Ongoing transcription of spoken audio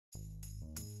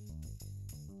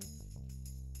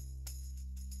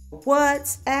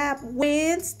WhatsApp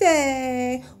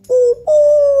Wednesday. Woo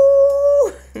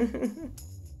woo.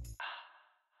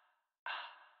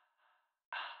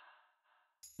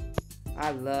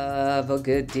 I love a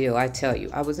good deal, I tell you.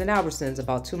 I was in Albertsons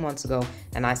about 2 months ago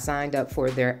and I signed up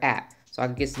for their app so I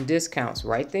could get some discounts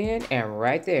right then and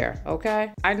right there,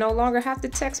 okay? I no longer have to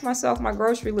text myself my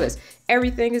grocery list.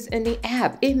 Everything is in the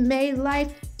app. It made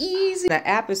life easy. The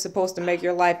app is supposed to make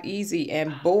your life easy,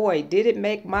 and boy, did it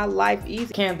make my life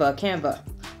easy. Canva.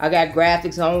 I got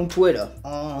graphics on Twitter.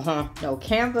 No,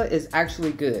 Canva is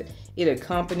actually good. It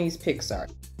accompanies Pixar.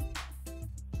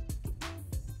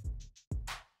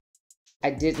 I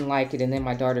didn't like it, and then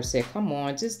my daughter said, come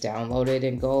on, just download it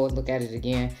and go and look at it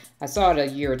again. I saw it a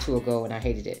year or two ago and I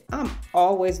hated it. I'm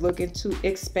always looking to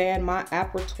expand my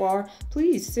app repertoire.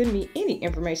 Please send me any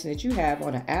information that you have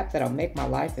on an app that'll make my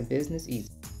life and business easy.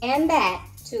 And back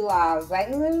to our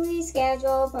regularly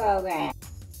scheduled program.